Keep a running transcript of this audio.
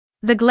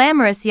The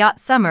glamorous yacht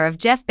summer of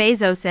Jeff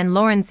Bezos and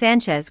Lauren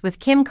Sanchez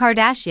with Kim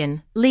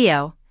Kardashian,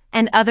 Leo,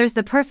 and others.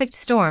 The perfect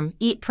storm,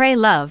 Eat Pray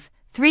Love,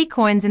 Three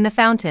Coins in the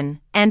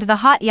Fountain, and the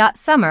hot yacht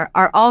summer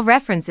are all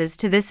references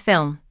to this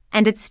film,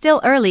 and it's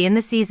still early in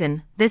the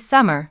season. This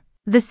summer,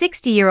 the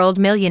 60-year-old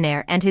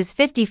millionaire and his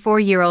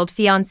 54-year-old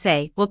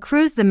fiancée will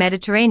cruise the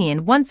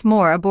Mediterranean once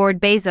more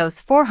aboard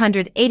Bezos'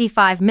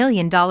 $485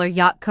 million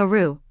yacht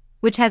Karoo,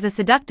 which has a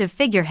seductive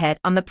figurehead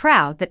on the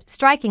prow that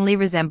strikingly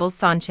resembles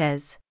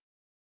Sanchez.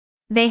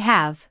 They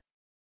have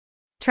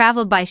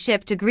traveled by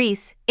ship to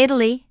Greece,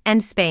 Italy,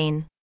 and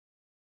Spain.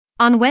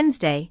 On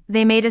Wednesday,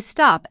 they made a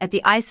stop at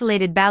the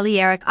isolated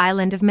Balearic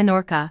island of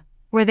Minorca,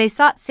 where they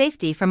sought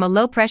safety from a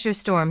low-pressure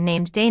storm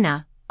named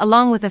Dana,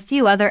 along with a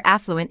few other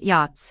affluent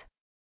yachts.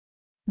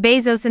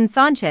 Bezos and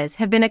Sanchez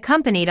have been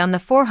accompanied on the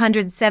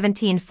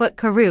 417-foot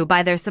Karoo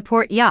by their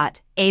support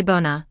yacht,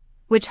 Bona,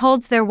 which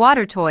holds their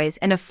water toys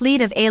and a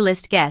fleet of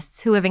A-list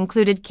guests who have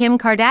included Kim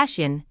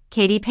Kardashian,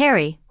 Katy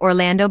Perry,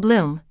 Orlando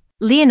Bloom,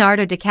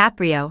 Leonardo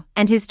DiCaprio,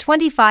 and his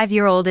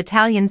 25-year-old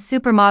Italian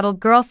supermodel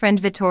girlfriend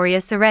Vittoria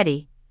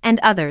Soretti, and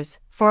others.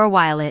 For a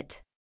while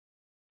it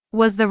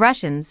was the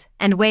Russians,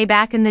 and way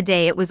back in the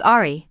day it was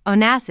Ari,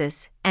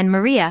 Onassis, and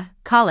Maria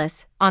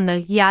Callas on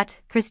the yacht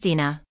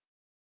Christina.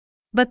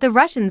 But the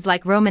Russians,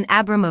 like Roman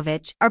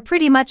Abramovich, are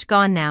pretty much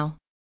gone now.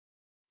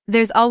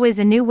 There's always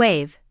a new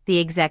wave, the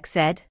exec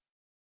said.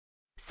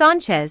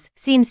 Sanchez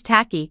seems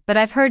tacky, but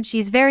I've heard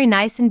she's very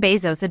nice and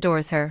Bezos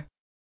adores her.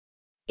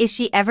 Is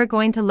she ever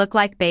going to look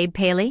like Babe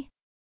Paley?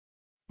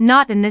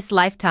 Not in this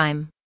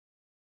lifetime.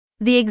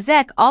 The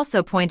exec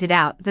also pointed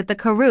out that the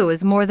Karoo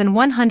is more than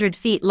 100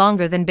 feet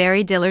longer than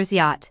Barry Diller's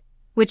yacht,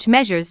 which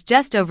measures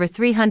just over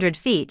 300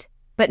 feet,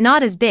 but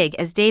not as big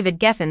as David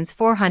Geffen's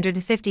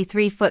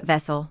 453-foot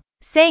vessel,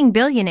 saying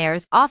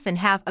billionaires often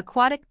have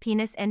aquatic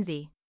penis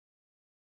envy.